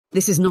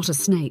This is not a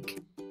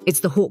snake. It's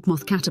the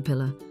Hawkmoth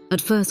caterpillar.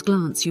 At first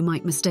glance, you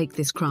might mistake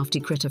this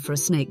crafty critter for a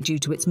snake due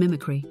to its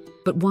mimicry.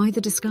 But why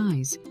the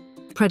disguise?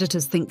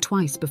 Predators think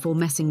twice before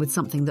messing with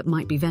something that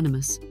might be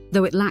venomous.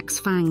 Though it lacks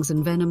fangs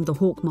and venom, the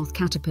Hawkmoth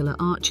caterpillar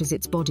arches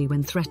its body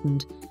when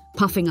threatened,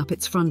 puffing up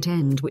its front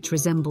end, which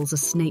resembles a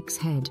snake's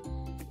head.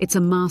 It's a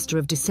master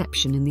of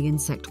deception in the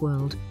insect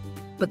world.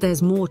 But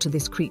there's more to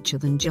this creature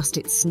than just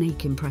its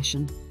snake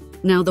impression.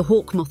 Now, the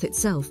Hawkmoth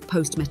itself,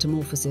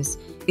 post-metamorphosis,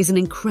 is an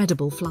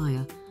incredible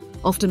flyer,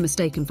 often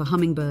mistaken for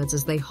hummingbirds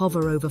as they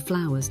hover over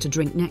flowers to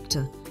drink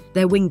nectar.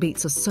 Their wing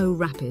beats are so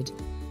rapid,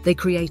 they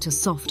create a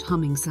soft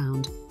humming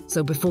sound.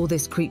 So before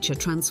this creature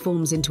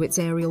transforms into its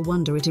aerial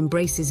wonder, it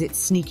embraces its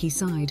sneaky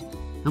side,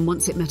 and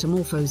once it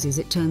metamorphoses,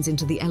 it turns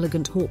into the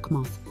elegant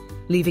Hawkmoth,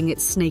 leaving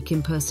its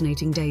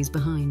snake-impersonating days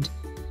behind.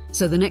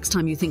 So the next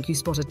time you think you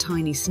spot a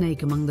tiny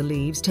snake among the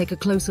leaves, take a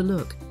closer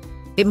look.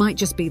 It might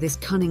just be this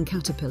cunning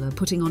caterpillar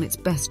putting on its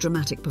best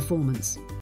dramatic performance.